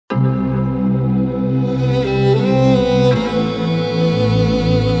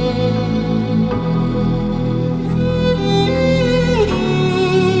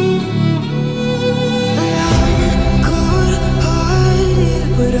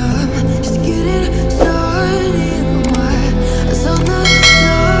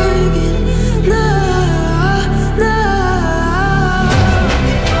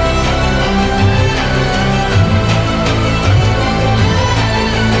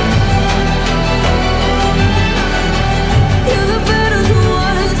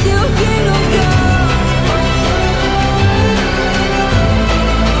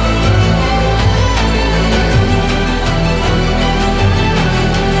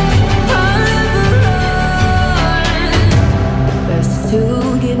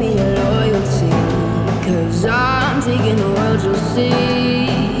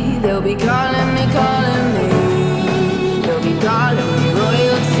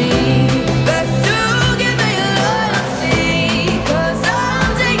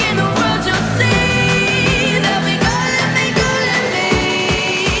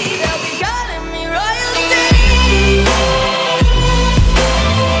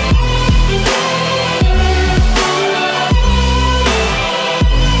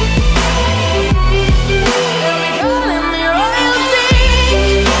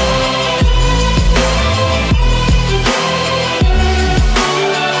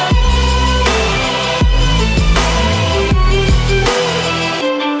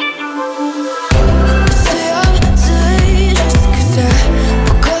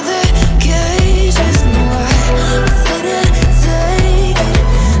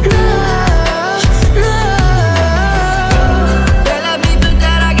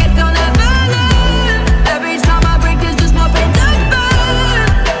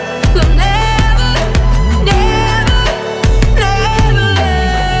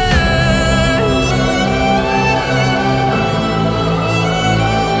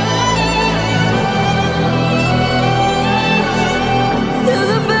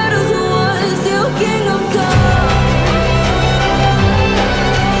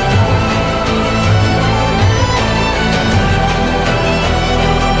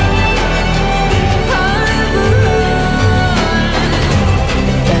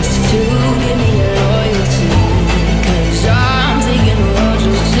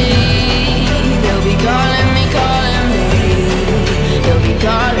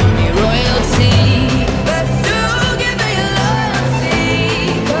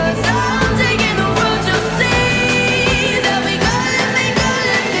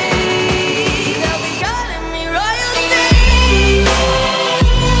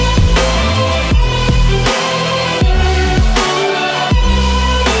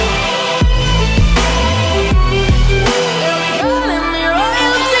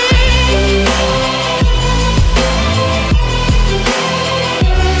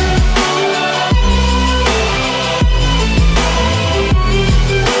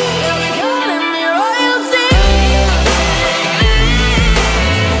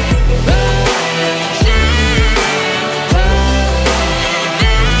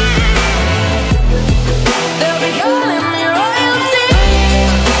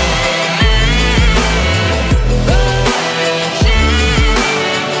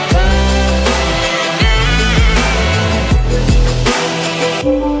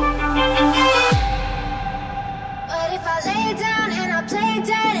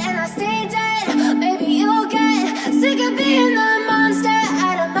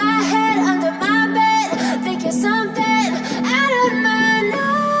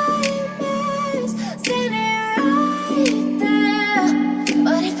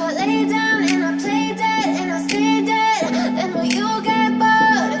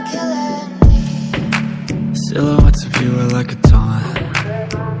Silhouettes of you are like a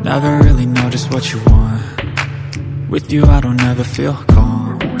taunt. Never really know just what you want. With you I don't ever feel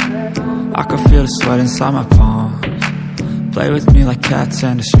calm. I can feel the sweat inside my palms. Play with me like cats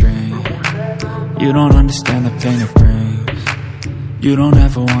and a string. You don't understand the pain it brings. You don't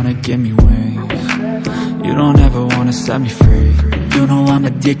ever wanna give me wings. You don't ever wanna set me free. You know I'm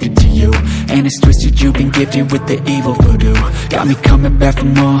addicted to you, and it's twisted, you've been gifted with the evil voodoo. Got me coming back for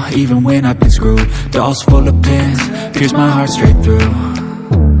more, even when I've been screwed. Dolls full of pins, pierce my heart straight through.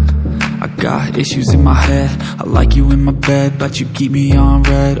 I got issues in my head, I like you in my bed, but you keep me on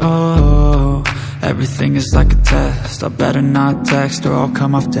red. Oh, everything is like a test, I better not text or I'll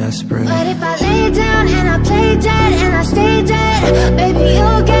come off desperate. But if I lay down and I play dead and I stay dead, baby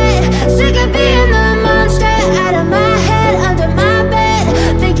you'll get sick of being the monster out of my head, under my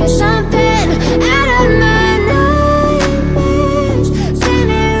bed, thinking something out of my nightmares,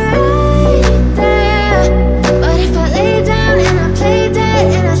 standing right there. But if I lay down and I play dead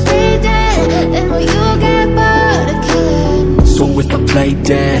and I stay dead, then will you get bored of killing me? So if I play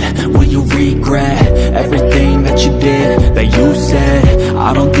dead, will you regret everything that you did, that you said?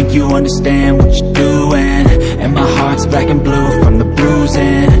 I don't think you understand what you're doing, and my heart's black and blue from the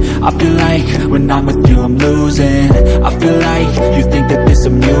bruising. I feel like when I'm with you I'm losing. I feel like you think that this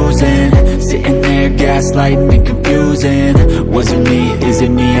amusing, sitting there gaslighting and confusing. Was it me? Is it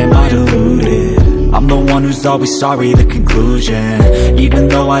me? Am I deluded? I'm the one who's always sorry, the conclusion, even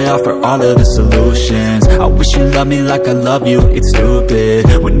though I offer all of the solutions. I wish you loved me like I love you, it's stupid.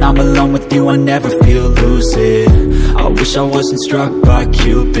 When I'm alone with you I never feel lucid. I wish I wasn't struck by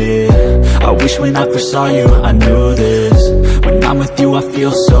Cupid. I wish when I first saw you I knew this. When I'm with you I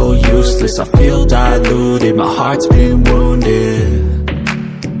feel so useless, I feel diluted, my heart's been wounded.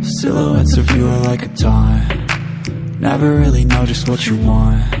 Silhouettes of you are like a taunt. Never really know just what you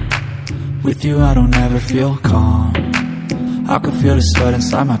want. With you I don't ever feel calm. I can feel the sweat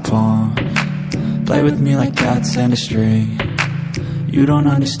inside my palms. Play with me like cats and a string. You don't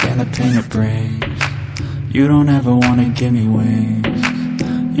understand the pain it brings. You don't ever wanna give me wings.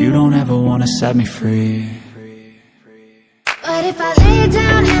 You don't ever wanna set me free. But if I lay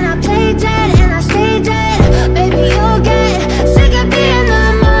down and I play dead and I stay dead, baby you'll get sick of being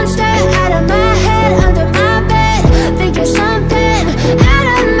the monster out of my head, under my bed, thinking something out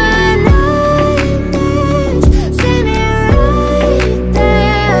of my nightmares, standing right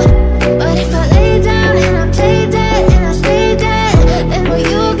there. But if I lay down and I play dead and I stay dead, then will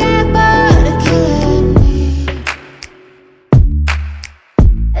you get bored of killing me?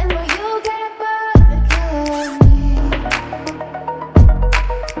 Then will you get bored of killing me?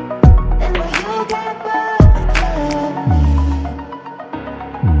 Then will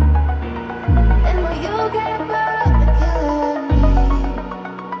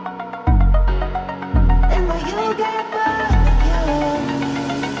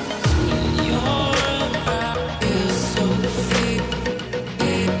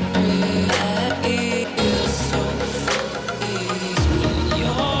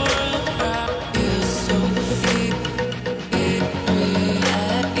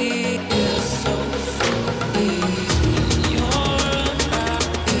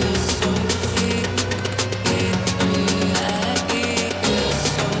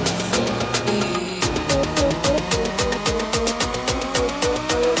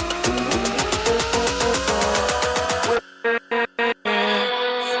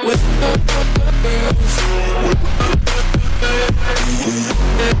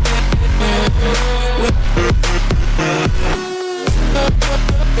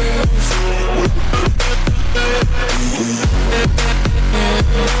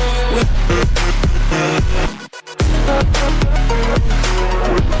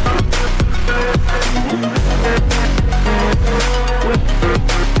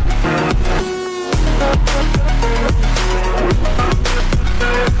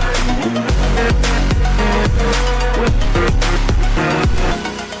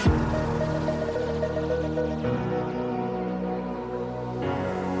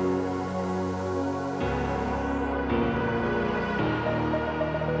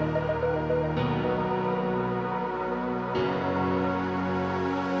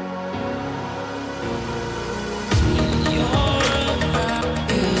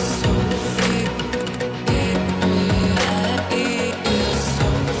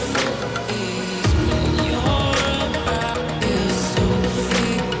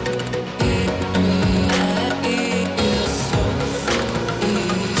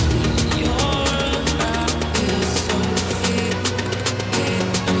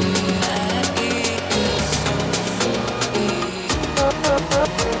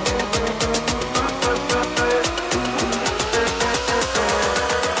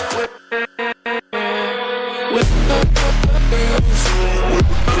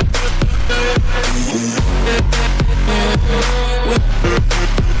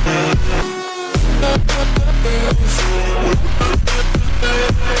𝙪𝙪𝙪𝙪𝙪.